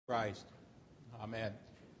Christ. Amen.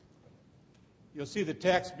 You'll see the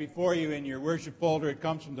text before you in your worship folder. It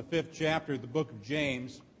comes from the 5th chapter of the book of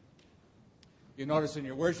James. You notice in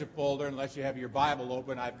your worship folder, unless you have your Bible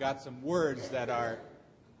open, I've got some words that are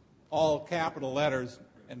all capital letters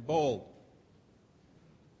and bold.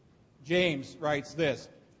 James writes this: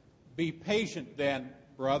 "Be patient then,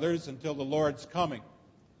 brothers, until the Lord's coming.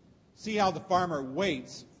 See how the farmer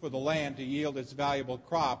waits for the land to yield its valuable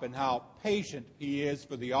crop, and how patient he is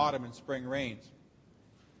for the autumn and spring rains.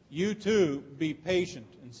 You too be patient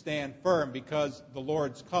and stand firm, because the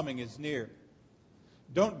Lord's coming is near.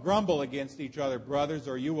 Don't grumble against each other, brothers,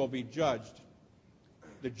 or you will be judged.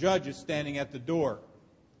 The judge is standing at the door.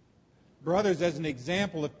 Brothers, as an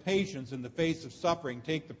example of patience in the face of suffering,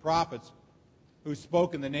 take the prophets who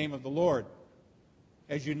spoke in the name of the Lord.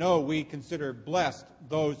 As you know, we consider blessed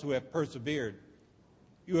those who have persevered.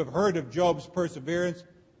 You have heard of Job's perseverance,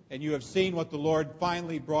 and you have seen what the Lord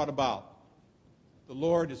finally brought about. The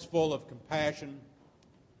Lord is full of compassion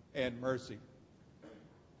and mercy."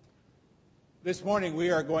 This morning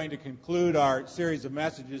we are going to conclude our series of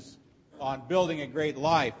messages on building a great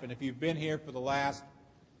life. And if you've been here for the last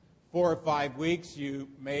 4 or 5 weeks, you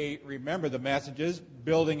may remember the messages: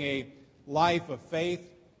 building a life of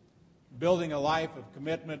faith, building a life of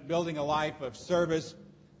commitment, building a life of service,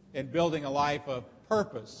 and building a life of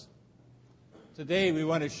purpose. Today we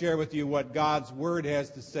want to share with you what God's Word has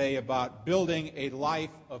to say about building a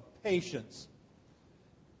life of patience.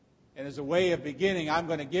 And as a way of beginning, I'm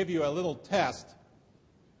going to give you a little test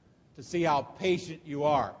to see how patient you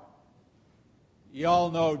are. You all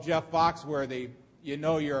know Jeff Foxworthy. You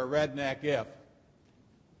know you're a redneck if.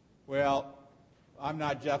 Well, I'm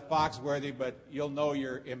not Jeff Foxworthy, but you'll know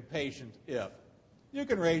you're impatient if. You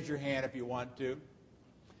can raise your hand if you want to.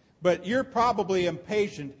 But you're probably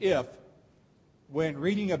impatient if, when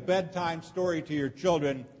reading a bedtime story to your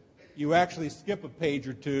children, you actually skip a page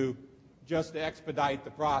or two just to expedite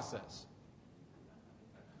the process.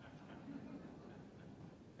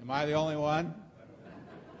 Am I the only one?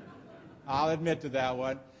 I'll admit to that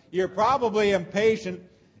one. You're probably impatient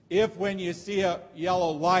if, when you see a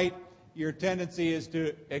yellow light, your tendency is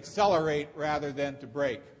to accelerate rather than to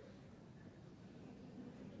brake.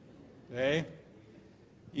 Okay?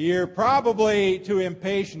 You're probably too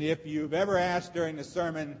impatient if you've ever asked during the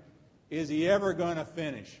sermon, "Is he ever going to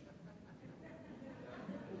finish?"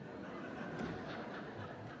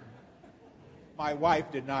 My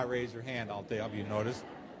wife did not raise her hand, I'll tell you, noticed.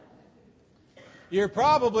 You're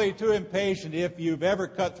probably too impatient if you've ever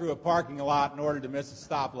cut through a parking lot in order to miss a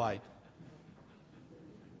stoplight.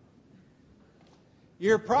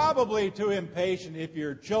 You're probably too impatient if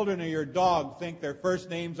your children or your dog think their first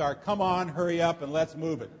names are "Come on, hurry up, and let's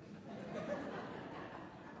move it."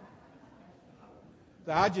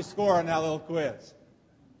 So how'd you score on that little quiz?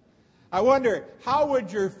 I wonder, how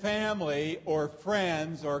would your family or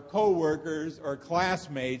friends or co-workers or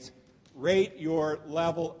classmates rate your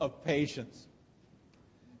level of patience?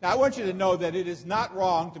 Now, I want you to know that it is not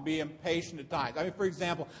wrong to be impatient at times. I mean, for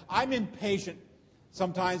example, I'm impatient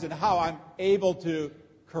sometimes in how I'm able to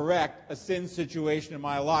correct a sin situation in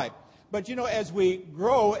my life. But, you know, as we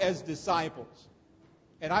grow as disciples,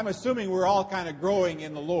 and I'm assuming we're all kind of growing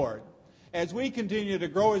in the Lord, as we continue to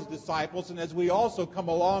grow as disciples, and as we also come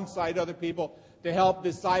alongside other people to help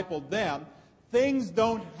disciple them, things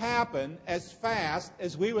don't happen as fast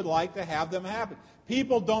as we would like to have them happen.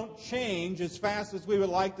 People don't change as fast as we would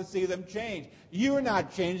like to see them change. You're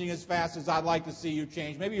not changing as fast as I'd like to see you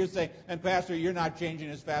change. Maybe you say, "And Pastor, you're not changing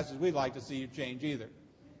as fast as we'd like to see you change either."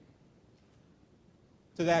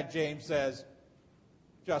 To that, James says,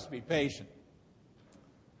 just be patient.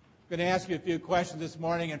 I'm going to ask you a few questions this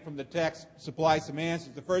morning, and from the text supply some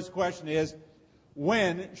answers. The first question is,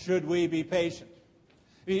 when should we be patient?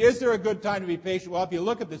 I mean, is there a good time to be patient? Well, if you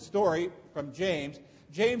look at the story from James,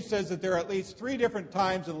 James says that there are at least 3 different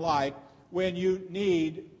times in life when you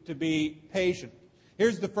need to be patient.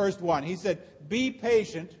 Here's the first one. He said, be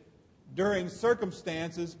patient during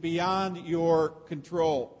circumstances beyond your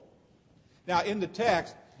control. Now, in the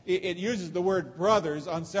text, it uses the word brothers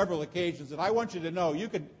on several occasions, and I want you to know,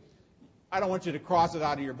 I don't want you to cross it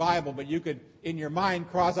out of your Bible, but you could, in your mind,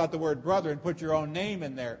 cross out the word brother and put your own name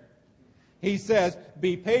in there. He says,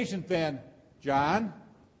 be patient then, John,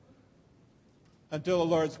 until the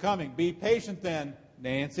Lord's coming. Be patient then,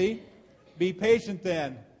 Nancy. Be patient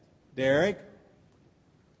then, Derek,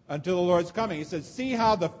 until the Lord's coming. He says, see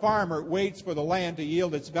how the farmer waits for the land to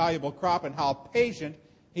yield its valuable crop, and how patient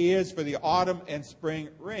he is for the autumn and spring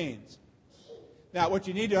rains. Now, what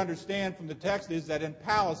you need to understand from the text is that in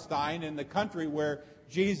Palestine, in the country where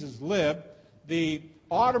Jesus lived, the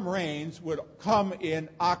autumn rains would come in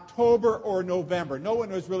October or November. No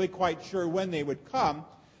one was really quite sure when they would come,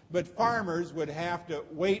 but farmers would have to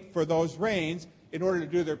wait for those rains in order to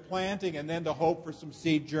do their planting and then to hope for some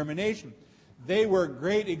seed germination. They were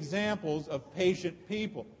great examples of patient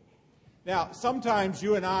people. Now, sometimes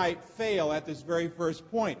you and I fail at this very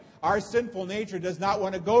first point. Our sinful nature does not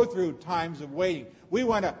want to go through times of waiting. We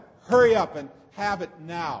want to hurry up and have it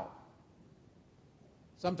now.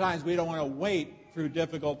 Sometimes we don't want to wait through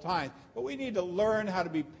difficult times, but we need to learn how to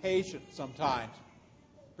be patient sometimes,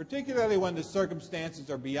 particularly when the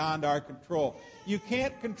circumstances are beyond our control. You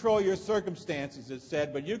can't control your circumstances, it's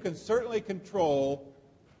said, but you can certainly control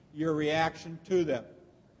your reaction to them.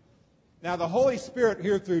 Now, the Holy Spirit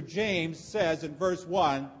here through James says in verse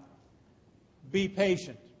 1, be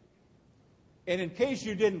patient. And in case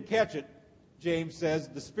you didn't catch it, James says,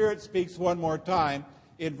 the Spirit speaks one more time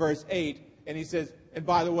in verse 8, and he says, and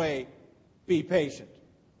by the way, be patient.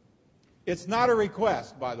 It's not a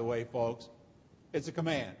request, by the way, folks. It's a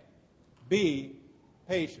command. Be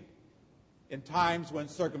patient in times when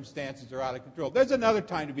circumstances are out of control. There's another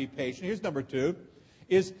time to be patient. Here's number 2,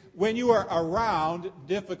 is when you are around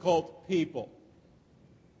difficult people.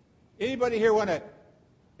 Anybody here want to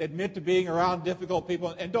admit to being around difficult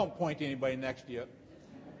people? And don't point to anybody next to you.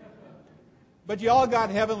 But you all got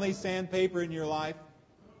heavenly sandpaper in your life?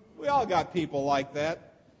 We all got people like that.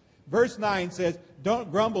 Verse 9 says,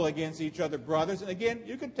 don't grumble against each other, brothers. And again,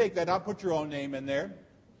 you can take that out, put your own name in there.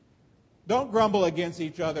 Don't grumble against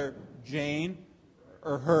each other, Jane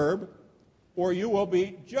or Herb, or you will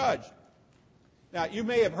be judged. Now, you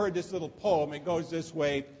may have heard this little poem. It goes this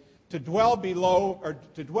way: to dwell below, or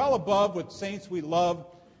to dwell above with saints we love,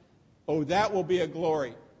 oh, that will be a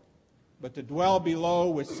glory. But to dwell below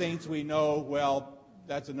with saints we know, well,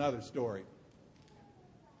 that's another story.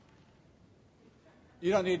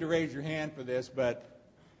 You don't need to raise your hand for this, but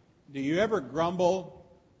do you ever grumble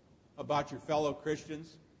about your fellow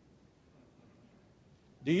Christians?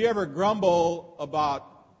 Do you ever grumble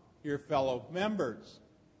about your fellow members?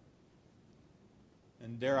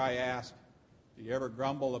 And dare I ask, do you ever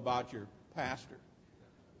grumble about your pastor?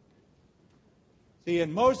 See,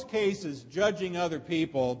 in most cases, judging other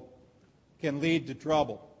people can lead to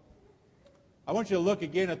trouble. I want you to look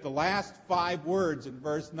again at the last 5 words in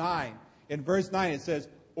verse 9. In verse 9 it says,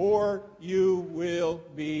 or you will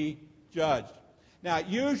be judged. Now,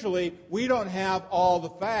 usually we don't have all the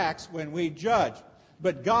facts when we judge,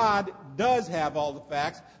 but God does have all the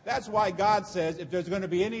facts. That's why God says, if there's going to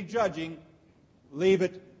be any judging, leave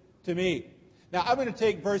it to me. Now, I'm going to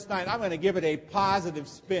take verse 9, I'm going to give it a positive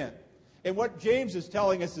spin. And what James is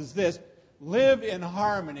telling us is this: live in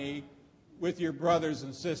harmony with your brothers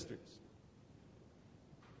and sisters.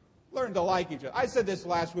 Learn to like each other. I said this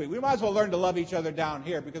last week. We might as well learn to love each other down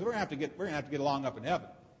here, because we're going to have to get along up in heaven.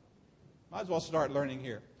 Might as well start learning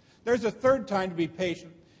here. There's a third time to be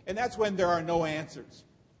patient, and that's when there are no answers.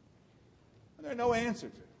 When there are no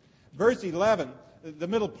answers. Verse 11, the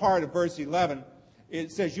middle part of verse 11, it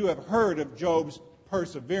says, you have heard of Job's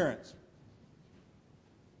perseverance.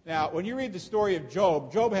 Now, when you read the story of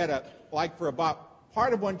Job, Job had for about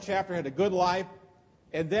part of one chapter, had a good life.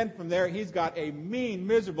 And then from there, he's got a mean,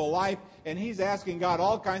 miserable life, and he's asking God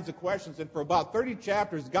all kinds of questions. And for about 30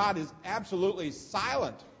 chapters, God is absolutely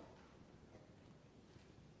silent.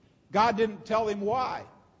 God didn't tell him why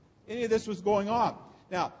any of this was going on.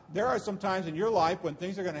 Now, there are some times in your life when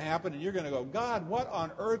things are going to happen, and you're going to go, God, what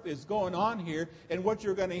on earth is going on here? And what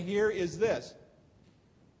you're going to hear is this: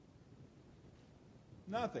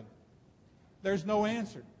 nothing. There's no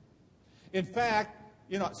answer. In fact,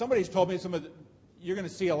 somebody's told me you're going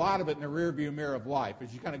to see a lot of it in the rearview mirror of life.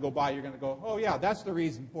 As you kind of go by, you're going to go, oh yeah, that's the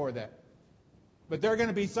reason for that. But there are going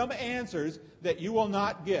to be some answers that you will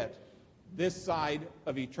not get this side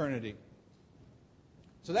of eternity.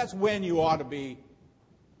 So that's when you ought to be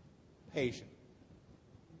patient.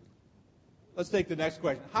 Let's take the next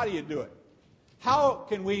question. How do you do it? How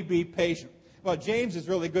can we be patient? Well, James is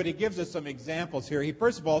really good. He gives us some examples here. He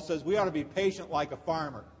first of all says we ought to be patient like a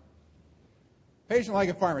farmer. Patient like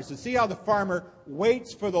a farmer. So see how the farmer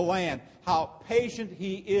waits for the land, how patient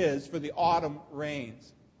he is for the autumn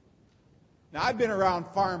rains. Now, I've been around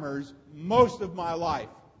farmers most of my life.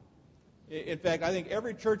 In fact, I think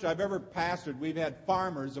every church I've ever pastored, we've had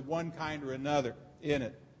farmers of one kind or another in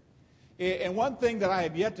it. And one thing that I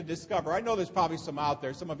have yet to discover, I know there's probably some out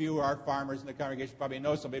there, some of you who are farmers in the congregation probably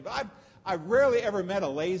know somebody, but I've rarely ever met a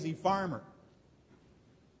lazy farmer.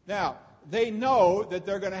 Now, they know that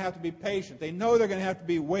they're going to have to be patient. They know they're going to have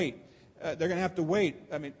to wait. They're going to have to wait.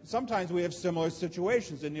 I mean, sometimes we have similar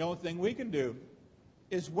situations, and the only thing we can do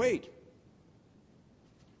is wait.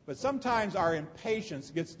 But sometimes our impatience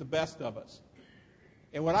gets the best of us.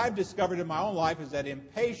 And what I've discovered in my own life is that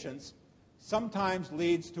impatience sometimes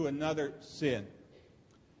leads to another sin.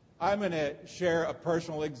 I'm going to share a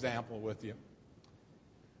personal example with you.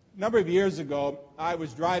 A number of years ago, I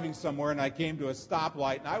was driving somewhere and I came to a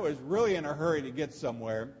stoplight, and I was really in a hurry to get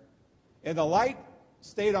somewhere. And the light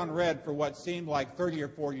stayed on red for what seemed like 30 or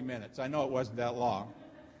 40 minutes. I know it wasn't that long.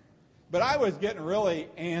 But I was getting really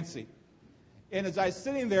antsy. And as I was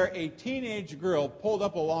sitting there, a teenage girl pulled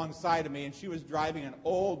up alongside of me, and she was driving an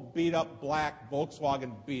old, beat-up black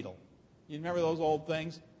Volkswagen Beetle. You remember those old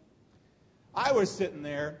things? I was sitting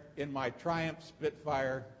there in my Triumph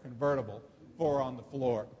Spitfire convertible, 4 on the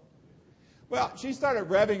floor. Well, she started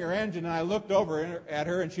revving her engine, and I looked over at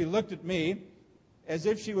her, and she looked at me as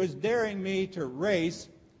if she was daring me to race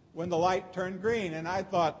when the light turned green. And I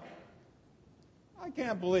thought, I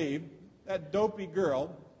can't believe that dopey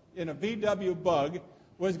girl in a VW Bug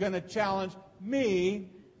was going to challenge me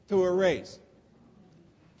to a race.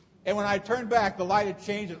 And when I turned back, the light had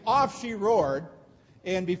changed, and off she roared.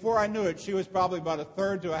 And before I knew it, she was probably about a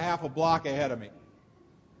third to a half a block ahead of me.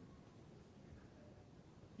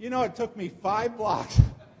 You know, it took me 5 blocks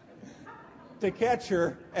to catch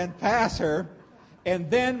her and pass her,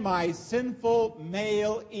 and then my sinful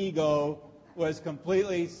male ego was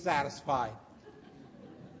completely satisfied.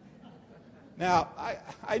 Now,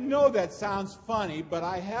 I know that sounds funny, but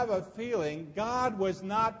I have a feeling God was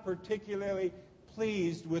not particularly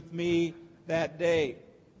pleased with me that day.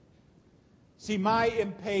 See, my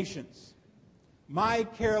impatience, my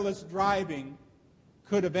careless driving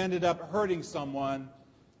could have ended up hurting someone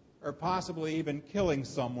or possibly even killing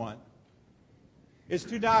someone. It's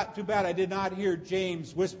too bad I did not hear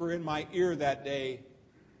James whisper in my ear that day,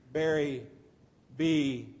 Barry,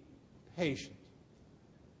 be patient.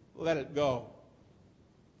 Let it go.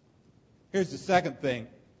 Here's the second thing.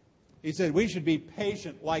 He said we should be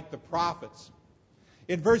patient like the prophets.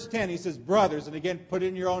 In verse 10, he says, brothers, and again, put it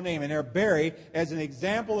in your own name, and there, Barry, as an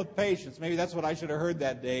example of patience. Maybe that's what I should have heard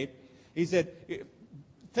that day. He said,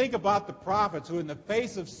 think about the prophets who in the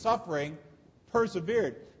face of suffering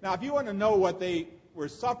persevered. Now, if you want to know what they were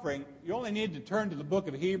suffering, you only need to turn to the book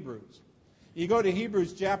of Hebrews. You go to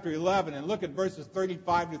Hebrews chapter 11 and look at verses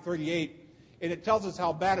 35 to 38, and it tells us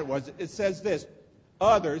how bad it was. It says this,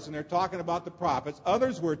 others, and they're talking about the prophets,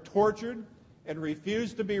 others were tortured and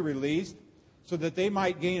refused to be released so that they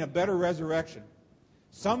might gain a better resurrection.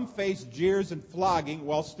 Some faced jeers and flogging,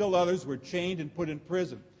 while still others were chained and put in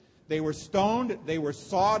prison. They were stoned, they were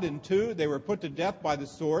sawed in two, they were put to death by the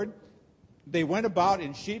sword. They went about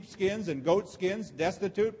in sheepskins and goatskins,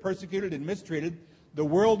 destitute, persecuted, and mistreated. The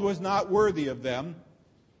world was not worthy of them.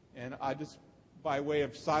 And I just, by way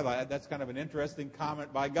of sidelight, that's kind of an interesting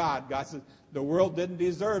comment by God. God says the world didn't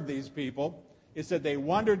deserve these people. It said they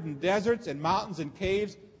wandered in deserts and mountains and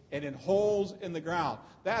caves and in holes in the ground.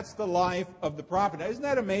 That's the life of the prophet. Now, isn't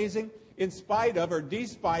that amazing? In spite of or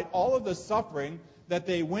despite all of the suffering that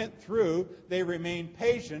they went through, they remained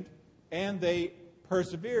patient and they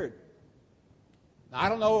persevered. Now, I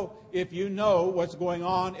don't know if you know what's going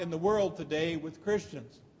on in the world today with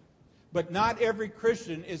Christians, but not every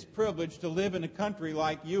Christian is privileged to live in a country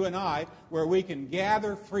like you and I, where we can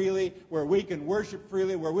gather freely, where we can worship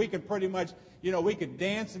freely, where we can pretty much, we could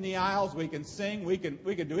dance in the aisles, we can sing, we can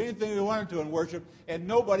do anything we wanted to in worship, and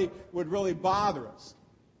nobody would really bother us.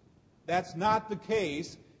 That's not the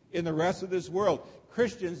case in the rest of this world.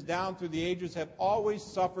 Christians down through the ages have always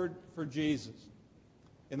suffered for Jesus.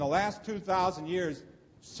 In the last 2,000 years,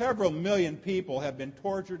 several million people have been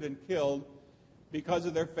tortured and killed because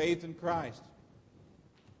of their faith in Christ.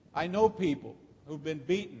 I know people who've been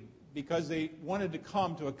beaten because they wanted to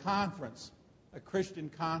come to a conference, a Christian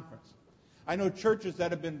conference. I know churches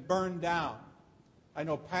that have been burned down. I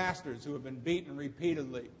know pastors who have been beaten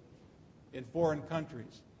repeatedly in foreign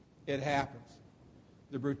countries. It happens.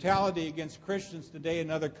 The brutality against Christians today in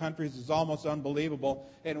other countries is almost unbelievable.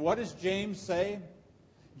 And what does James say?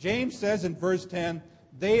 James says in verse 10,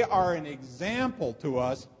 they are an example to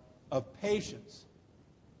us of patience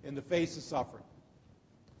in the face of suffering.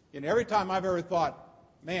 And every time I've ever thought,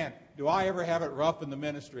 man, do I ever have it rough in the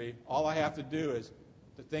ministry, all I have to do is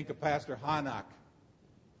to think of Pastor Hanak,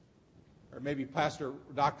 or maybe Pastor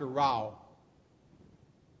Dr. Rao,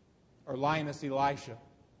 or Linus Elisha,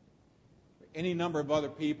 or any number of other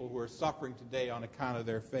people who are suffering today on account of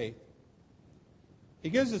their faith. He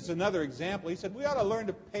gives us another example. He said, we ought to learn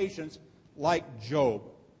to patience like Job.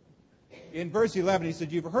 In verse 11, he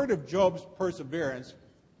said, you've heard of Job's perseverance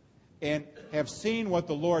and have seen what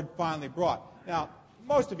the Lord finally brought. Now,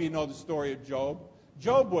 most of you know the story of Job.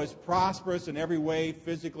 Job was prosperous in every way,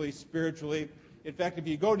 physically, spiritually. In fact, if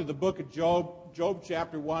you go to the book of Job, Job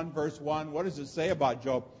chapter 1, verse 1, what does it say about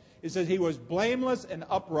Job? It says he was blameless and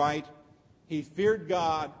upright. He feared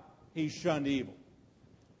God. He shunned evil.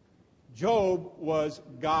 Job was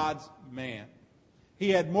God's man. He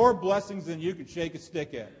had more blessings than you could shake a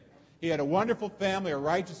stick at. He had a wonderful family, a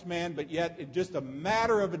righteous man, but yet in just a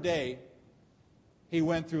matter of a day, he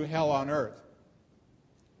went through hell on earth.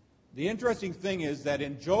 The interesting thing is that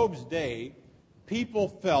in Job's day, people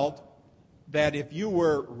felt that if you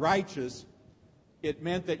were righteous, it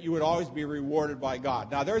meant that you would always be rewarded by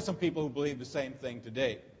God. Now, there are some people who believe the same thing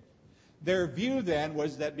today. Their view then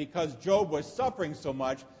was that because Job was suffering so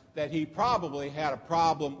much, that he probably had a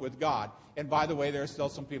problem with God. And by the way, there are still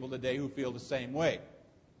some people today who feel the same way.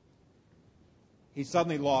 He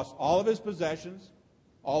suddenly lost all of his possessions.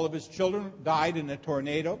 All of his children died in a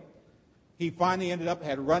tornado. He finally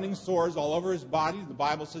had running sores all over his body. The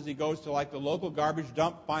Bible says he goes to like the local garbage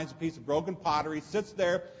dump, finds a piece of broken pottery, sits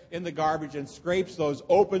there in the garbage and scrapes those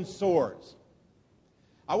open sores.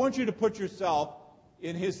 I want you to put yourself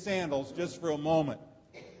in his sandals just for a moment.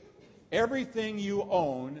 Everything you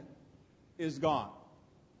own is gone.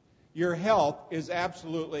 Your health is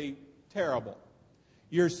absolutely terrible.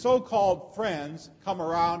 Your so-called friends come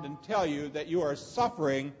around and tell you that you are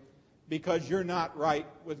suffering because you're not right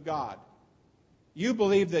with God. You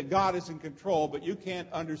believe that God is in control, but you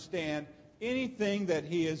can't understand anything that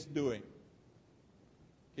He is doing.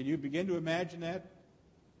 Can you begin to imagine that?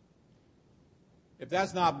 If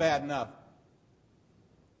that's not bad enough,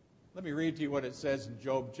 let me read to you what it says in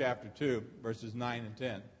Job chapter 2, verses 9 and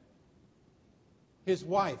 10. His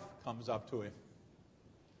wife comes up to him.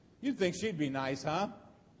 You'd think she'd be nice, huh?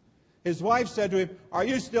 His wife said to him, "Are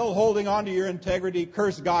you still holding on to your integrity?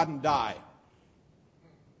 Curse God and die."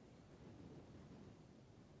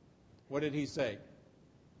 What did he say?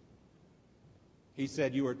 He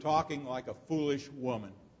said, "You are talking like a foolish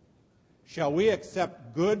woman. Shall we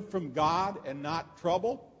accept good from God and not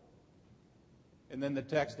trouble?" And then the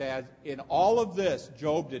text adds, "In all of this,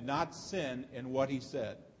 Job did not sin in what he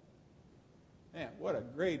said." Man, what a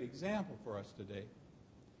great example for us today.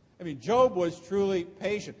 I mean, Job was truly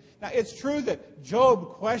patient. Now, it's true that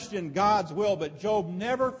Job questioned God's will, but Job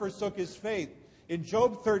never forsook his faith. In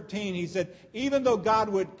Job 13, he said, "Even though God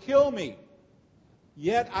would kill me,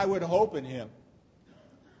 yet I would hope in Him."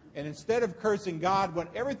 And instead of cursing God when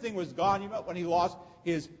everything was gone, you know, when he lost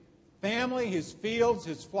his family, his fields,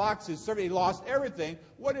 his flocks, his servant, he lost everything,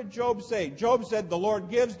 what did Job say? Job said, "The Lord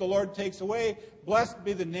gives, the Lord takes away. Blessed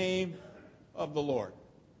be the name of the Lord."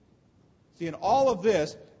 See, in all of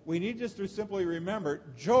this, we need just to simply remember,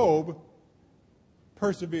 Job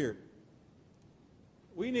persevered.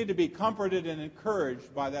 We need to be comforted and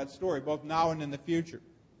encouraged by that story, both now and in the future.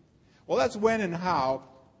 Well, that's when and how.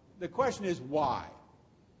 The question is why.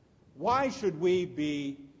 Why should we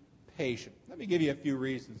be patient? Let me give you a few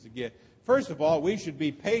reasons again. First of all, we should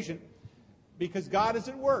be patient because God is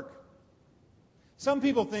at work. Some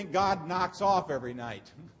people think God knocks off every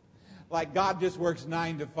night, like God just works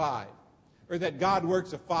 9 to 5, or that God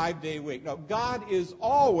works a 5-day week. No, God is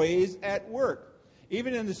always at work.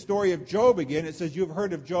 Even in the story of Job again, it says, "You've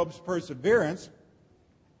heard of Job's perseverance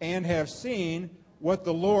and have seen what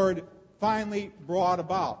the Lord finally brought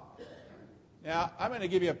about." Now, I'm going to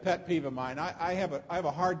give you a pet peeve of mine. I have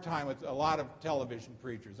a hard time with a lot of television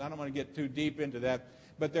preachers. I don't want to get too deep into that,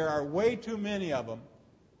 but there are way too many of them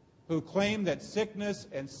who claim that sickness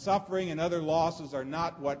and suffering and other losses are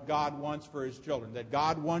not what God wants for His children, that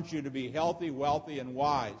God wants you to be healthy, wealthy, and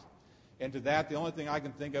wise. And to that, the only thing I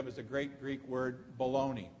can think of is a great Greek word,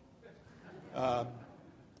 baloney,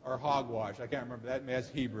 or hogwash. I can't remember that. That's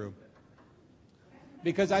Hebrew.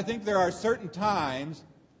 Because I think there are certain times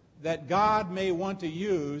that God may want to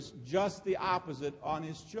use just the opposite on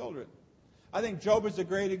His children. I think Job is a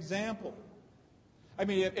great example. I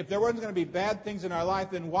mean, if there wasn't going to be bad things in our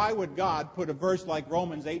life, then why would God put a verse like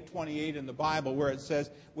Romans 8:28 in the Bible where it says,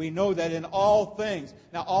 "We know that in all things,"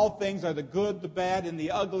 now all things are the good, the bad, and the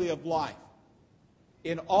ugly of life.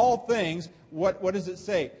 In all things, what does it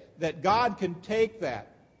say? That God can take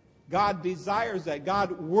that. God desires that.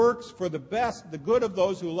 God works for the best, the good of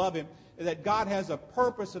those who love Him, and that God has a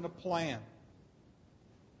purpose and a plan.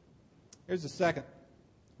 Here's the second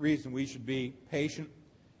reason we should be patient.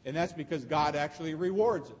 And that's because God actually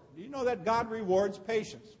rewards it. Do you know that God rewards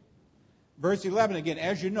patience? Verse 11 again,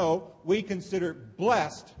 "As you know, we consider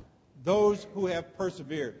blessed those who have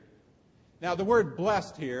persevered." Now, the word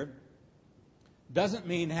blessed here doesn't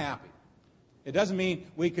mean happy. It doesn't mean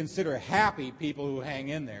we consider happy people who hang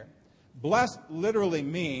in there. Blessed literally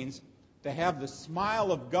means to have the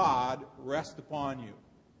smile of God rest upon you.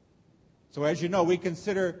 So as you know, we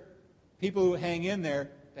consider people who hang in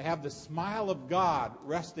there, to have the smile of God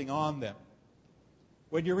resting on them.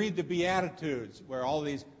 When you read the Beatitudes, where all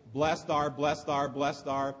these blessed are, blessed are, blessed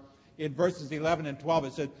are, in verses 11 and 12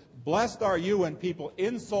 it says, "Blessed are you when people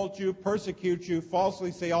insult you, persecute you,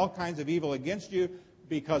 falsely say all kinds of evil against you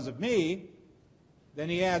because of me." Then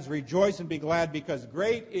he adds, "Rejoice and be glad, because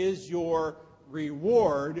great is your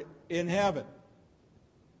reward in heaven."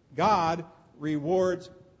 God rewards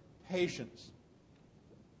patience.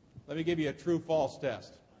 Let me give you a true-false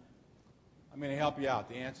test. I'm going to help you out.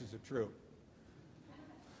 The answers are true.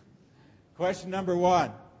 Question number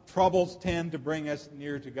 1. Troubles tend to bring us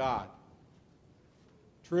near to God.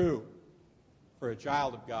 True for a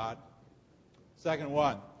child of God. Second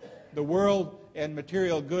one, the world and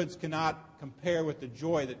material goods cannot compare with the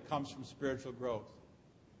joy that comes from spiritual growth.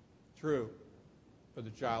 True for the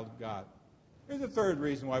child of God. Here's the third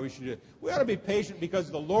reason why we should do it. We ought to be patient because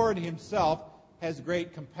the Lord himself has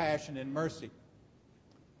great compassion and mercy.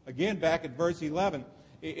 Again, back at verse 11,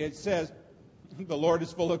 it says, the Lord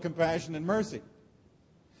is full of compassion and mercy.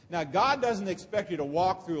 Now, God doesn't expect you to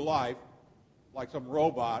walk through life like some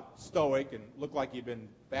robot, stoic, and look like you've been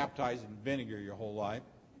baptized in vinegar your whole life.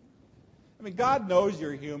 I mean, God knows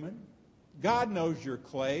you're human. God knows you're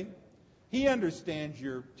clay. He understands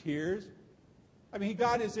your tears. I mean,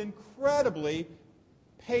 God is incredibly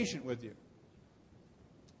patient with you.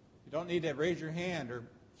 You don't need to raise your hand or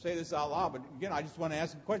say this out loud, but again, I just want to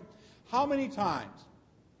ask a question. How many times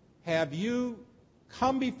have you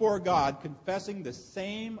come before God confessing the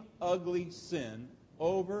same ugly sin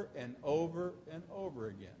over and over and over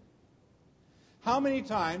again? How many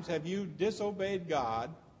times have you disobeyed God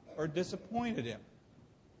or disappointed him?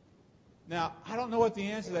 Now, I don't know what the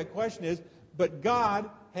answer to that question is, but God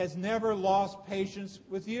has never lost patience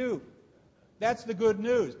with you. That's the good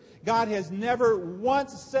news. God has never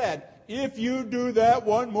once said, if you do that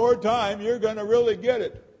one more time, you're going to really get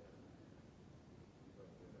it.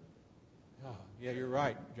 Oh, yeah, you're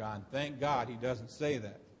right, John. Thank God he doesn't say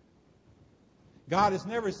that. God has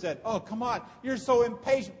never said, oh, come on, you're so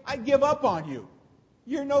impatient. I give up on you.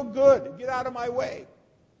 You're no good. Get out of my way.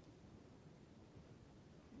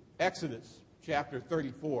 Exodus chapter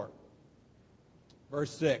 34,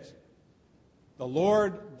 verse 6. The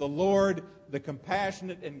Lord, the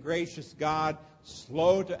compassionate and gracious God,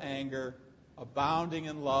 slow to anger, abounding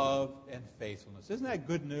in love and faithfulness. Isn't that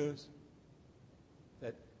good news?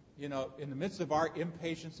 That, in the midst of our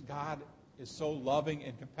impatience, God is so loving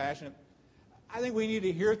and compassionate. I think we need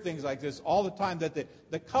to hear things like this all the time, that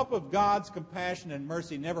the cup of God's compassion and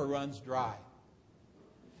mercy never runs dry.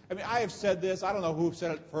 I mean, I have said this, I don't know who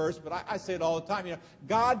said it first, but I say it all the time.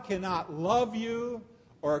 God cannot love you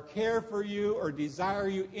or care for you or desire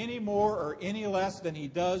you any more or any less than he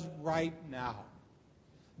does right now.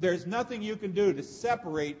 There's nothing you can do to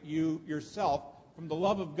separate yourself from the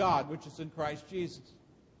love of God, which is in Christ Jesus.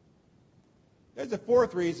 There's a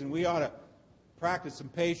fourth reason we ought to practice some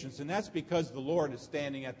patience, and that's because the Lord is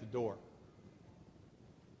standing at the door.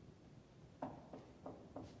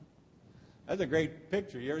 That's a great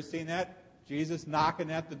picture. You ever seen that? Jesus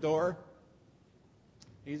knocking at the door?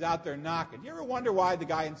 He's out there knocking. You ever wonder why the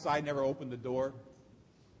guy inside never opened the door?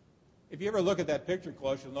 If you ever look at that picture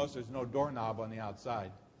close, you'll notice there's no doorknob on the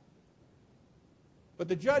outside. But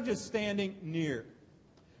the judge is standing near.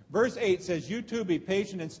 Verse 8 says, you too be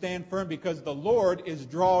patient and stand firm because the Lord is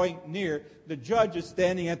drawing near. The judge is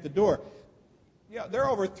standing at the door. There are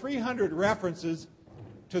over 300 references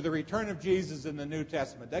to the return of Jesus in the New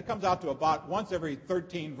Testament. That comes out to about once every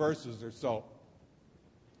 13 verses or so.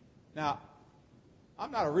 Now,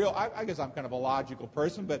 I'm not I guess I'm kind of a logical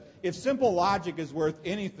person, but if simple logic is worth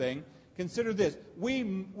anything, consider this.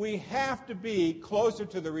 We have to be closer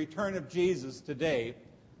to the return of Jesus today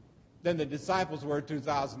than the disciples were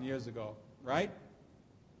 2,000 years ago, right?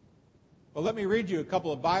 Well, let me read you a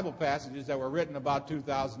couple of Bible passages that were written about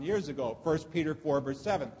 2,000 years ago. 1 Peter 4, verse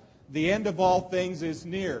 7. The end of all things is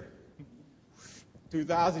near.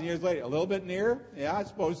 2,000 years later. A little bit nearer? Yeah, I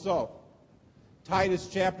suppose so. Titus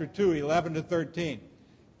chapter 2, 11 to 13.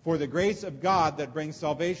 For the grace of God that brings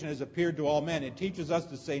salvation has appeared to all men. It teaches us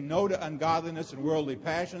to say no to ungodliness and worldly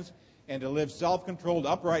passions and to live self-controlled,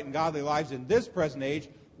 upright, and godly lives in this present age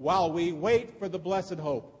while we wait for the blessed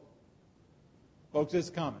hope. Folks, it's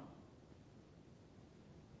coming.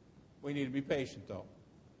 We need to be patient, though.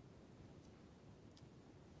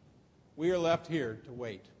 We are left here to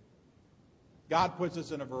wait. God puts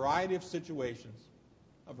us in a variety of situations,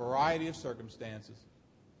 a variety of circumstances.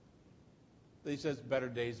 He says better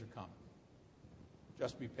days are coming.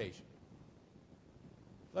 Just be patient.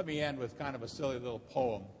 Let me end with kind of a silly little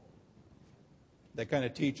poem that kind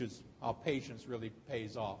of teaches how patience really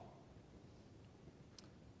pays off.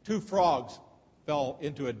 Two frogs fell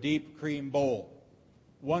into a deep cream bowl.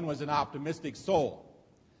 One was an optimistic soul,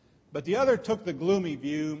 but the other took the gloomy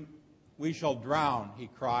view. "We shall drown," he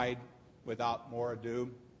cried without more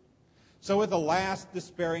ado. So with a last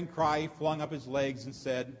despairing cry, he flung up his legs and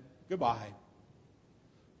said, "Goodbye."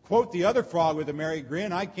 Quote the other frog with a merry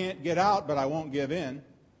grin, "I can't get out, but I won't give in.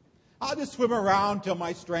 I'll just swim around till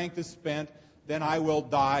my strength is spent, then I will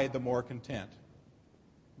die the more content."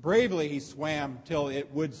 Bravely he swam till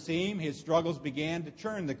it would seem his struggles began to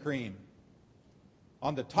churn the cream.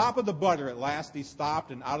 On the top of the butter at last he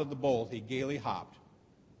stopped, and out of the bowl he gaily hopped.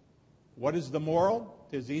 What is the moral?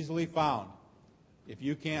 'Tis easily found. If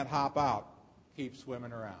you can't hop out, keep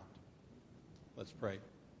swimming around. Let's pray.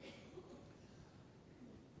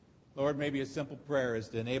 Lord, maybe a simple prayer is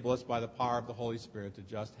to enable us by the power of the Holy Spirit to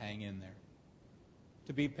just hang in there,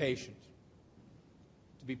 to be patient.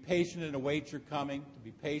 To be patient and await your coming, to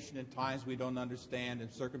be patient in times we don't understand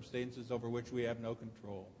and circumstances over which we have no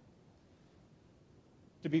control.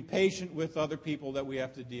 To be patient with other people that we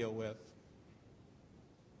have to deal with.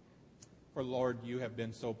 For Lord, you have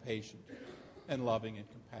been so patient and loving and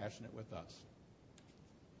compassionate with us.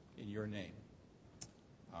 In your name.